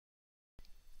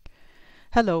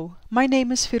Hello, my name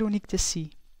is Veronique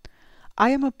Dessy.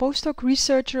 I am a postdoc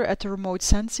researcher at the Remote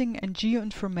Sensing and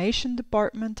Geoinformation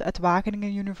Department at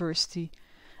Wageningen University,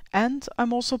 and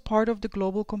I'm also part of the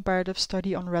Global Comparative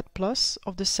Study on REDD+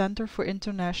 of the Center for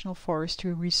International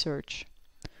Forestry Research.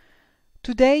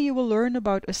 Today you will learn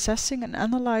about assessing and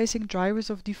analyzing drivers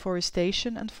of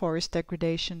deforestation and forest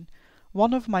degradation,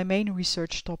 one of my main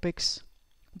research topics.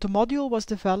 The module was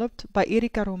developed by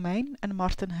Erika Romein and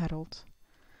Martin Herold.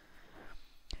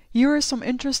 Here is some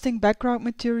interesting background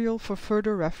material for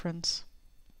further reference.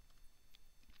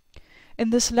 In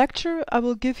this lecture, I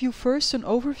will give you first an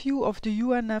overview of the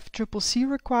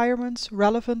UNFCCC requirements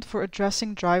relevant for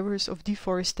addressing drivers of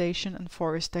deforestation and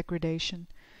forest degradation.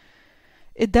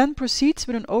 It then proceeds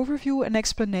with an overview and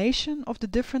explanation of the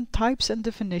different types and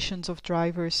definitions of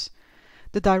drivers,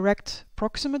 the direct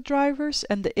proximate drivers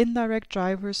and the indirect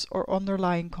drivers or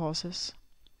underlying causes.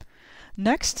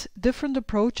 Next, different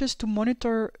approaches to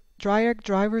monitor direct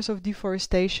drivers of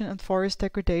deforestation and forest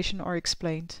degradation are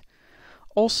explained.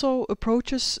 Also,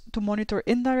 approaches to monitor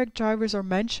indirect drivers are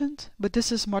mentioned, but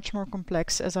this is much more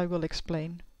complex, as I will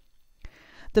explain.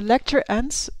 The lecture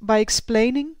ends by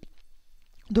explaining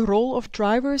the role of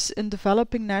drivers in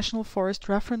developing national forest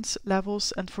reference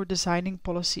levels and for designing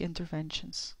policy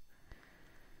interventions.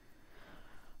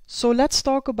 So let's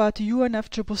talk about the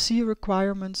UNFCCC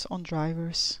requirements on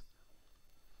drivers.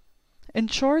 In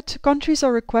short, countries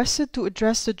are requested to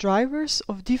address the drivers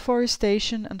of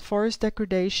deforestation and forest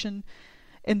degradation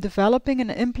in developing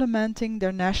and implementing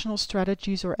their national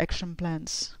strategies or action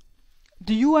plans.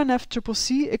 The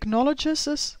UNFCCC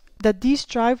acknowledges that these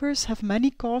drivers have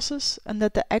many causes and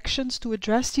that the actions to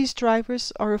address these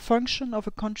drivers are a function of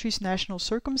a country's national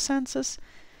circumstances,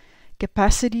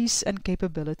 capacities and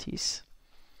capabilities.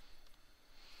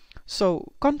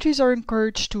 So, countries are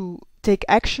encouraged to take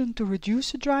action to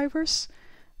reduce the drivers,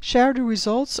 share the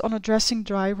results on addressing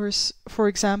drivers, for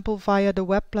example via the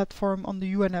web platform on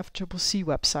the UNFCCC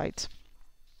website,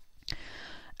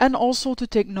 and also to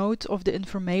take note of the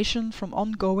information from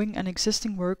ongoing and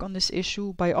existing work on this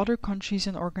issue by other countries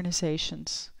and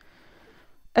organizations.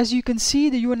 As you can see,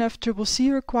 the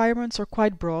UNFCCC requirements are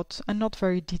quite broad and not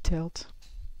very detailed.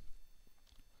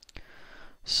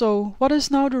 So, what is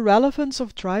now the relevance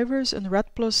of drivers in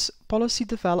REDD+ policy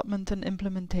development and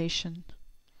implementation?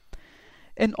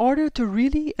 In order to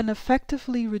really and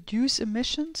effectively reduce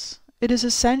emissions, it is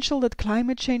essential that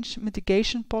climate change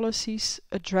mitigation policies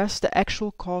address the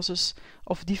actual causes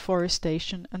of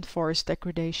deforestation and forest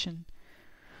degradation.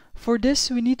 For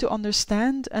this, we need to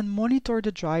understand and monitor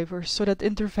the drivers so that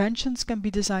interventions can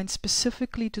be designed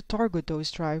specifically to target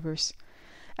those drivers,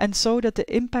 and so that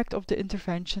the impact of the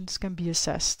interventions can be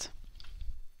assessed.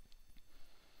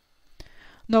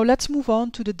 Now let's move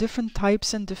on to the different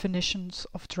types and definitions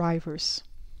of drivers.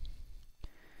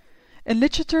 In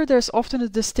literature, there is often a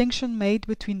distinction made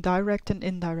between direct and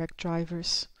indirect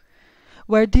drivers,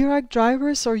 where direct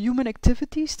drivers are human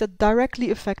activities that directly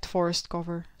affect forest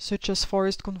cover, such as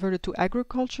forest converted to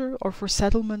agriculture or for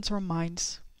settlements or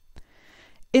mines.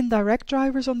 Indirect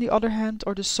drivers, on the other hand,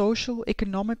 are the social,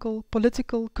 economical,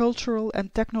 political, cultural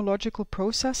and technological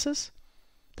processes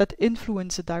that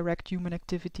influence the direct human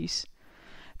activities.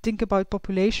 Think about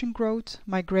population growth,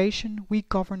 migration, weak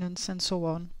governance and so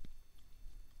on.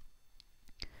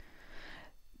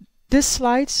 This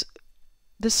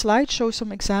slide shows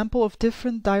some examples of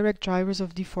different direct drivers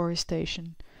of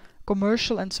deforestation: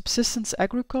 commercial and subsistence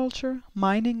agriculture,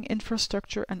 mining,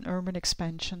 infrastructure and urban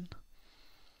expansion.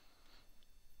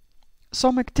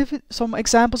 Some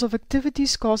examples of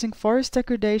activities causing forest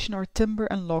degradation are timber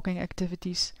and logging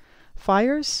activities,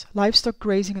 fires, livestock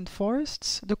grazing in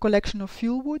forests, the collection of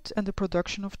fuel wood and the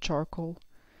production of charcoal.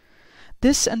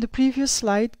 This and the previous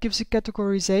slide gives a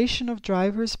categorization of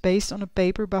drivers based on a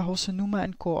paper by Hossenuma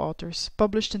and co-authors,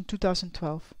 published in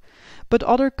 2012, but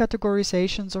other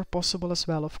categorizations are possible as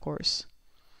well, of course.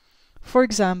 For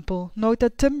example, note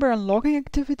that timber and logging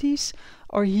activities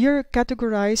are here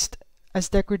categorized as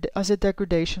a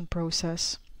degradation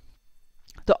process.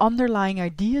 The underlying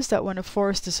idea is that when a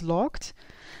forest is logged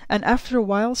and after a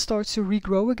while starts to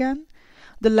regrow again,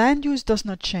 the land use does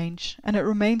not change and it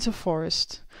remains a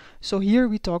forest. So here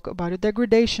we talk about a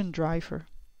degradation driver.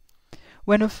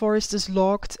 When a forest is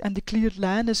logged and the cleared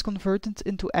land is converted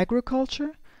into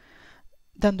agriculture,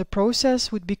 then the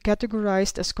process would be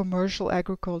categorized as commercial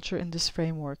agriculture in this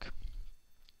framework.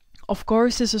 Of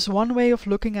course, this is one way of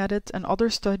looking at it, and other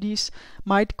studies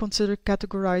might consider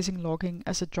categorizing logging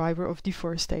as a driver of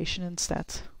deforestation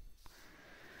instead.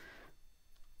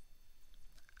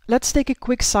 Let's take a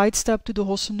quick sidestep to the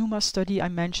Hossenuma study I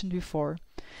mentioned before.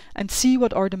 and see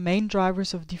what are the main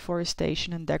drivers of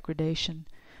deforestation and degradation.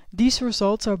 These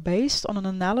results are based on an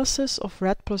analysis of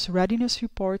REDD plus readiness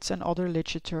reports and other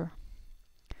literature.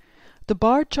 The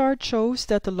bar chart shows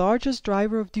that the largest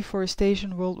driver of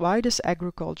deforestation worldwide is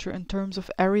agriculture in terms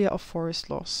of area of forest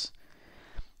loss.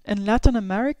 In Latin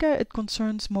America, it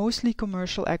concerns mostly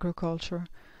commercial agriculture,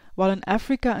 while in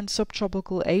Africa and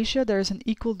subtropical Asia there is an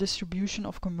equal distribution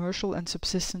of commercial and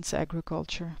subsistence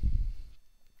agriculture.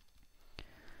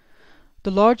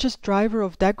 The largest driver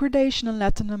of degradation in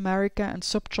Latin America and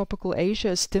subtropical Asia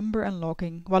is timber and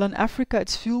logging, while in Africa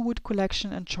it's fuelwood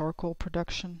collection and charcoal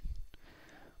production.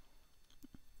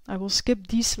 I will skip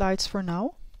these slides for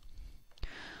now.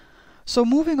 So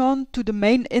moving on to the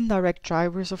main indirect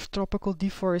drivers of tropical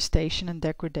deforestation and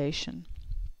degradation.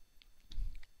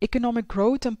 Economic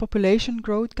growth and population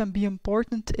growth can be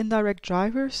important indirect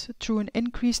drivers through an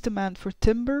increased demand for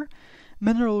timber,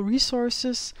 mineral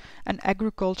resources, and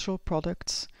agricultural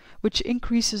products, which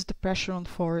increases the pressure on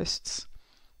forests.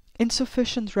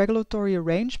 Insufficient regulatory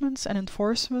arrangements and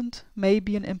enforcement may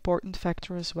be an important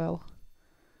factor as well.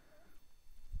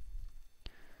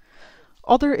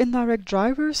 Other indirect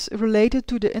drivers related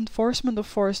to the enforcement of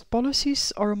forest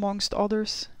policies are, amongst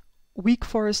others, weak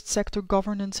forest sector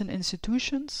governance and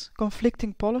institutions,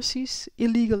 conflicting policies,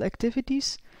 illegal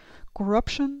activities,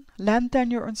 corruption, land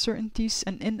tenure uncertainties,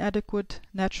 and inadequate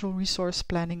natural resource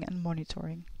planning and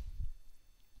monitoring.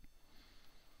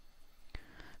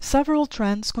 Several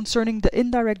trends concerning the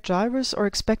indirect drivers are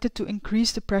expected to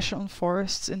increase the pressure on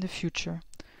forests in the future,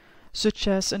 such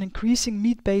as an increasing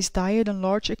meat-based diet in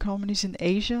large economies in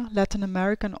Asia, Latin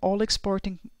America, and all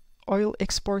oil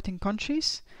exporting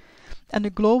countries, and a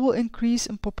global increase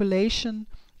in population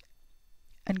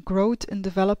and growth in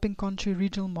developing country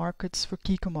regional markets for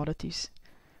key commodities.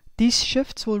 These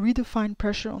shifts will redefine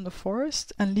pressure on the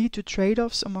forest and lead to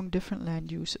trade-offs among different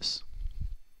land uses.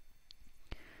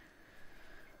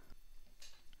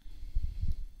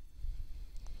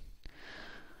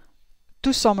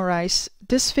 To summarize,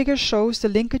 this figure shows the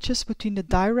linkages between the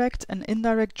direct and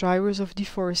indirect drivers of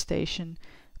deforestation,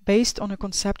 based on a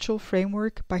conceptual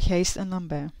framework by Geest and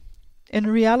Lambert. In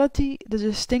reality, the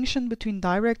distinction between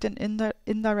direct and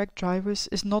indirect drivers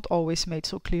is not always made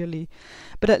so clearly,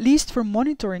 but at least for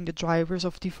monitoring the drivers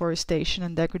of deforestation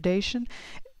and degradation,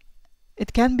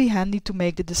 it can be handy to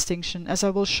make the distinction, as I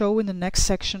will show in the next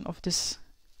section of this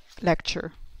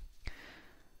lecture.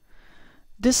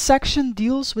 This section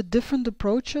deals with different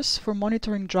approaches for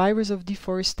monitoring drivers of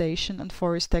deforestation and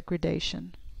forest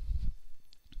degradation.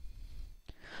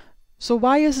 So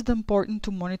why is it important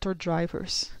to monitor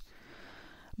drivers?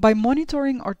 By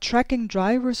monitoring or tracking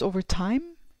drivers over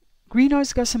time,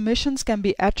 greenhouse gas emissions can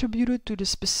be attributed to the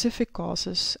specific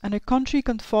causes, and a country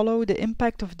can follow the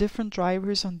impact of different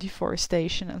drivers on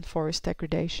deforestation and forest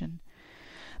degradation.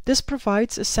 This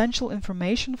provides essential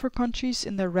information for countries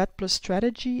in their REDD+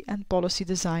 strategy and policy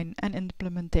design and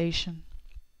implementation.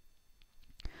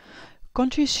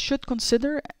 Countries should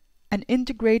consider and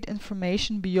integrate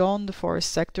information beyond the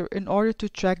forest sector in order to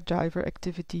track driver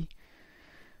activity.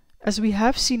 As we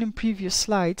have seen in previous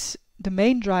slides, the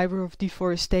main driver of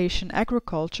deforestation,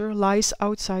 agriculture, lies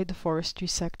outside the forestry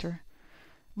sector.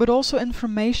 But also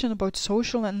information about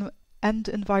social and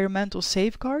environmental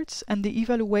safeguards and the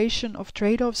evaluation of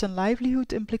trade-offs and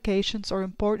livelihood implications are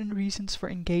important reasons for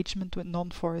engagement with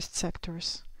non-forest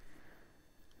sectors.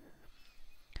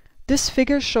 This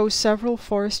figure shows several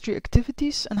forestry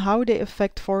activities and how they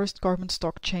affect forest carbon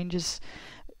stock changes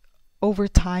over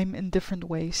time in different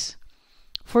ways.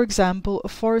 For example, a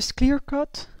forest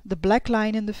clear-cut, the black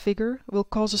line in the figure, will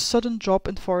cause a sudden drop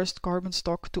in forest carbon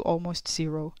stock to almost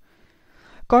zero.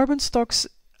 Carbon stocks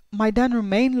might then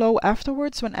remain low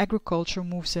afterwards when agriculture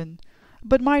moves in,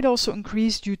 but might also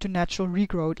increase due to natural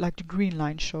regrowth like the green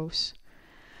line shows.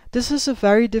 This is a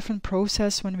very different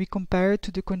process when we compare it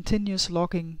to the continuous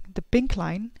logging, the pink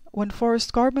line, when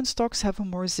forest carbon stocks have a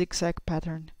more zigzag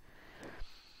pattern.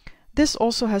 This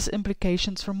also has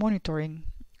implications for monitoring.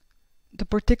 The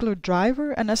particular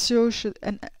driver and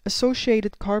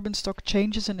associated carbon stock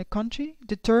changes in a country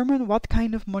determine what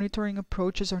kind of monitoring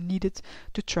approaches are needed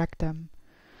to track them.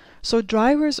 So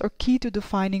drivers are key to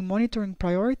defining monitoring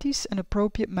priorities and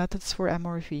appropriate methods for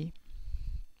MRV.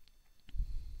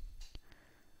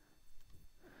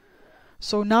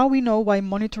 So now we know why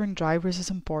monitoring drivers is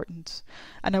important,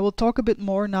 and I will talk a bit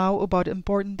more now about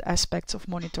important aspects of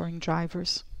monitoring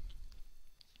drivers.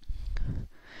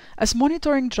 As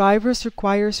monitoring drivers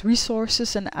requires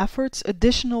resources and efforts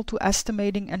additional to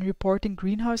estimating and reporting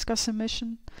greenhouse gas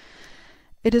emission,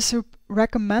 It is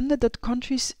recommended that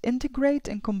countries integrate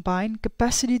and combine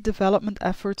capacity development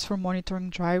efforts for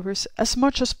monitoring drivers as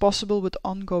much as possible with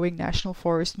ongoing national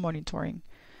forest monitoring.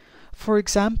 For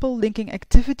example, linking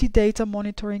activity data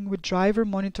monitoring with driver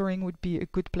monitoring would be a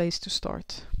good place to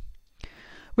start.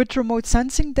 With remote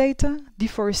sensing data,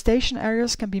 deforestation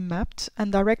areas can be mapped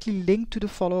and directly linked to the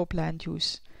follow-up land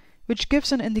use, which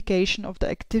gives an indication of the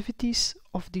activities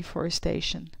of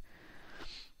deforestation.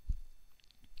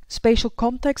 Spatial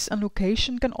context and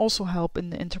location can also help in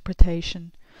the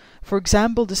interpretation. For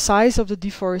example, the size of the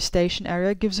deforestation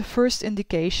area gives a first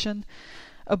indication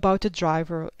about the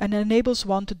driver and enables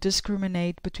one to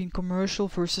discriminate between commercial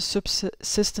versus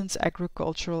subsistence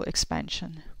agricultural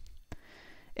expansion.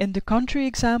 In the country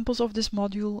examples of this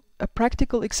module, a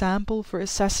practical example for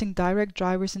assessing direct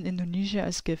drivers in Indonesia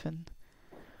is given.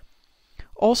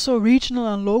 Also, regional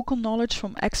and local knowledge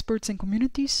from experts and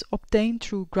communities obtained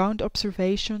through ground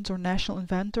observations or national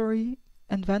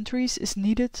inventories is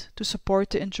needed to support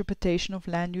the interpretation of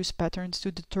land use patterns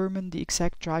to determine the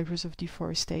exact drivers of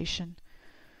deforestation.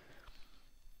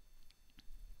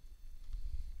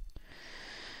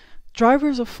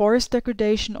 Drivers of forest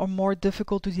degradation are more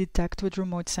difficult to detect with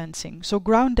remote sensing, so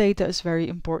ground data is very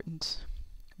important.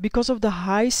 Because of the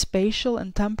high spatial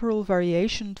and temporal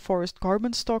variation in forest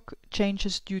carbon stock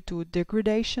changes due to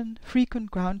degradation,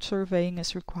 frequent ground surveying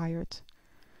is required.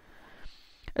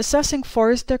 Assessing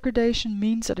forest degradation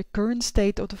means that the current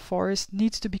state of the forest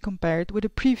needs to be compared with the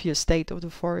previous state of the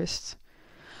forest.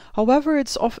 However,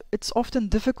 it's often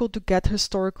difficult to get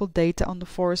historical data on the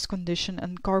forest condition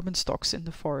and carbon stocks in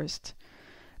the forest.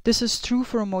 This is true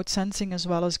for remote sensing as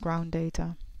well as ground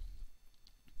data.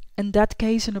 In that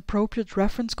case, an appropriate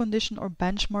reference condition or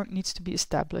benchmark needs to be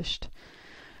established.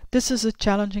 This is a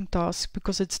challenging task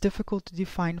because it's difficult to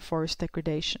define forest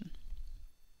degradation.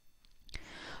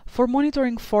 For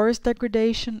monitoring forest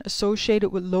degradation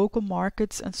associated with local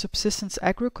markets and subsistence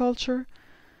agriculture,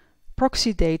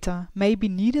 proxy data may be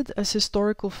needed as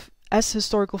historical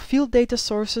field data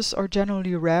sources are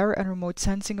generally rare and remote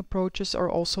sensing approaches are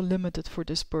also limited for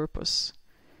this purpose.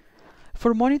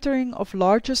 For monitoring of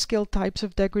larger scale types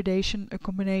of degradation, a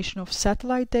combination of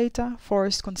satellite data,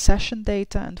 forest concession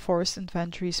data and forest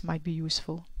inventories might be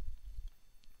useful.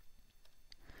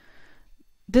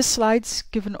 This slide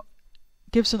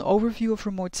gives an overview of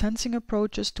remote sensing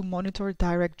approaches to monitor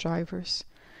direct drivers.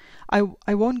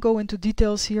 I won't go into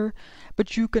details here,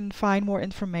 but you can find more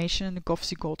information in the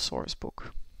GOFC-GOLD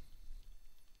sourcebook.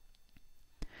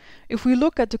 If we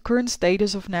look at the current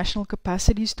status of national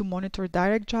capacities to monitor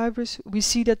direct drivers, we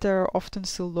see that they are often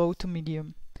still low to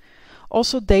medium.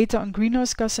 Also, data on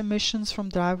greenhouse gas emissions from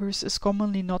drivers is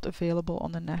commonly not available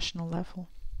on the national level.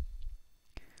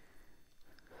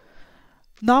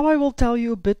 Now I will tell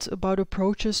you a bit about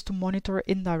approaches to monitor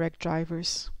indirect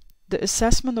drivers. The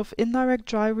assessment of indirect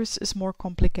drivers is more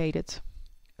complicated.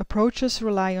 Approaches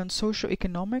rely on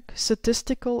socio-economic,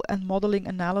 statistical and modeling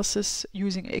analysis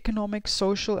using economic,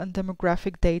 social and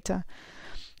demographic data,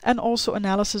 and also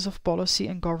analysis of policy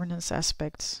and governance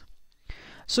aspects.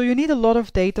 So you need a lot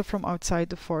of data from outside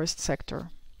the forest sector.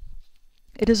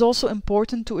 It is also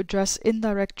important to address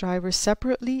indirect drivers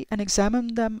separately and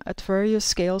examine them at various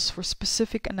scales for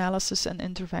specific analysis and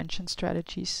intervention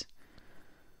strategies.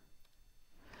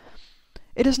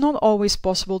 It is not always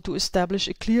possible to establish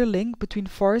a clear link between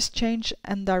forest change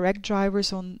and direct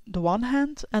drivers on the one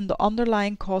hand and the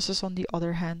underlying causes on the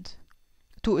other hand.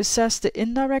 To assess the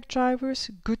indirect drivers,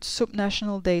 good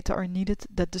subnational data are needed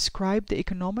that describe the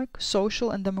economic,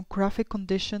 social and demographic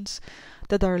conditions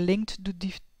that are linked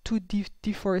to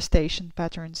deforestation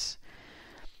patterns.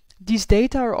 These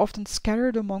data are often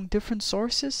scattered among different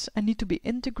sources and need to be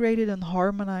integrated and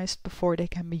harmonized before they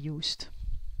can be used.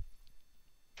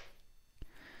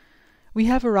 We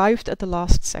have arrived at the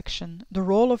last section, the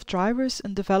role of drivers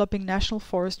in developing national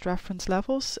forest reference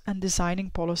levels and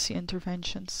designing policy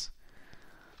interventions.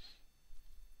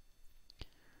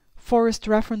 Forest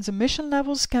reference emission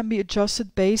levels can be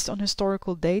adjusted based on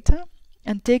historical data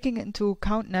and taking into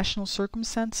account national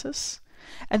circumstances,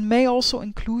 and may also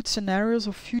include scenarios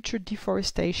of future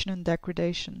deforestation and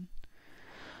degradation.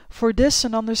 For this,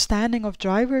 an understanding of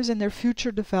drivers and their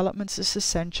future developments is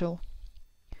essential.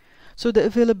 So the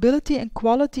availability and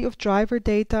quality of driver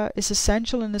data is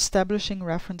essential in establishing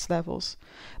reference levels,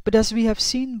 but as we have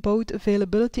seen, both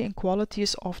availability and quality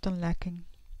is often lacking.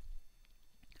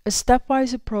 A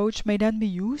stepwise approach may then be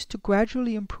used to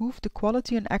gradually improve the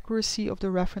quality and accuracy of the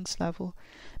reference level,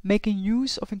 making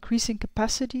use of increasing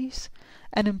capacities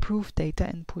and improved data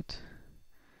input.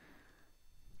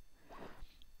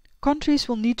 Countries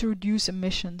will need to reduce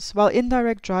emissions, while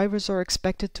indirect drivers are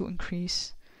expected to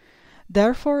increase.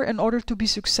 Therefore, in order to be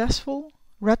successful,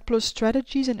 REDD+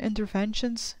 strategies and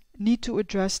interventions need to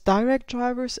address direct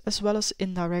drivers as well as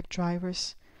indirect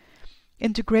drivers.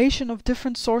 Integration of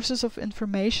different sources of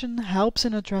information helps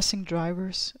in addressing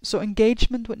drivers, so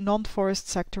engagement with non-forest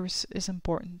sectors is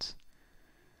important.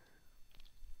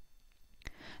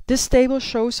 This table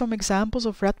shows some examples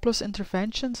of REDD+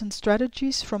 interventions and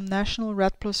strategies from national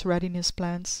REDD+ readiness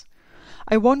plans.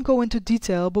 I won't go into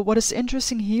detail, but what is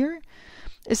interesting here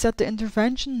is that the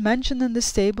interventions mentioned in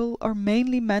this table are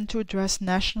mainly meant to address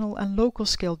national and local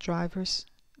scale drivers.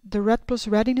 The REDD+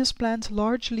 readiness plans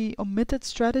largely omitted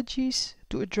strategies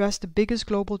to address the biggest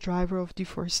global driver of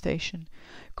deforestation,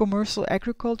 commercial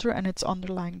agriculture and its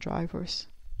underlying drivers.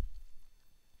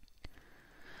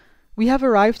 We have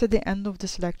arrived at the end of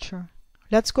this lecture.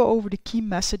 Let's go over the key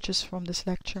messages from this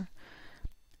lecture.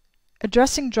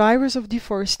 Addressing drivers of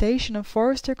deforestation and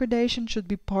forest degradation should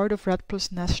be part of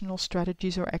REDD+ national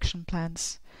strategies or action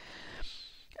plans.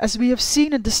 As we have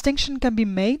seen, a distinction can be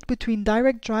made between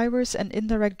direct drivers and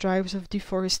indirect drivers of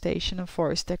deforestation and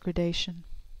forest degradation.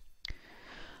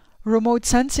 Remote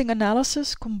sensing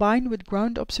analysis combined with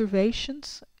ground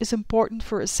observations is important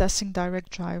for assessing direct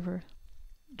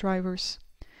drivers.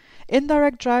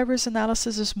 Indirect drivers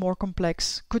analysis is more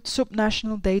complex. Good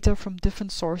subnational data from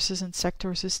different sources and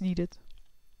sectors is needed.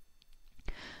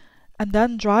 And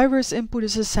then drivers input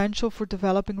is essential for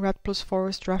developing REDD+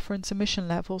 forest reference emission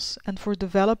levels and for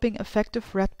developing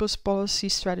effective REDD+ policy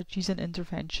strategies and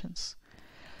interventions.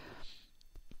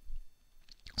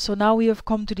 So now we have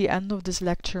come to the end of this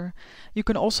lecture. You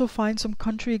can also find some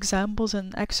country examples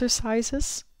and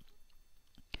exercises.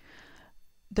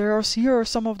 Here are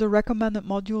some of the recommended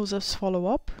modules as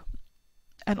follow-up,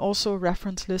 and also a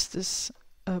reference list is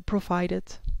provided.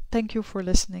 Thank you for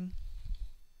listening.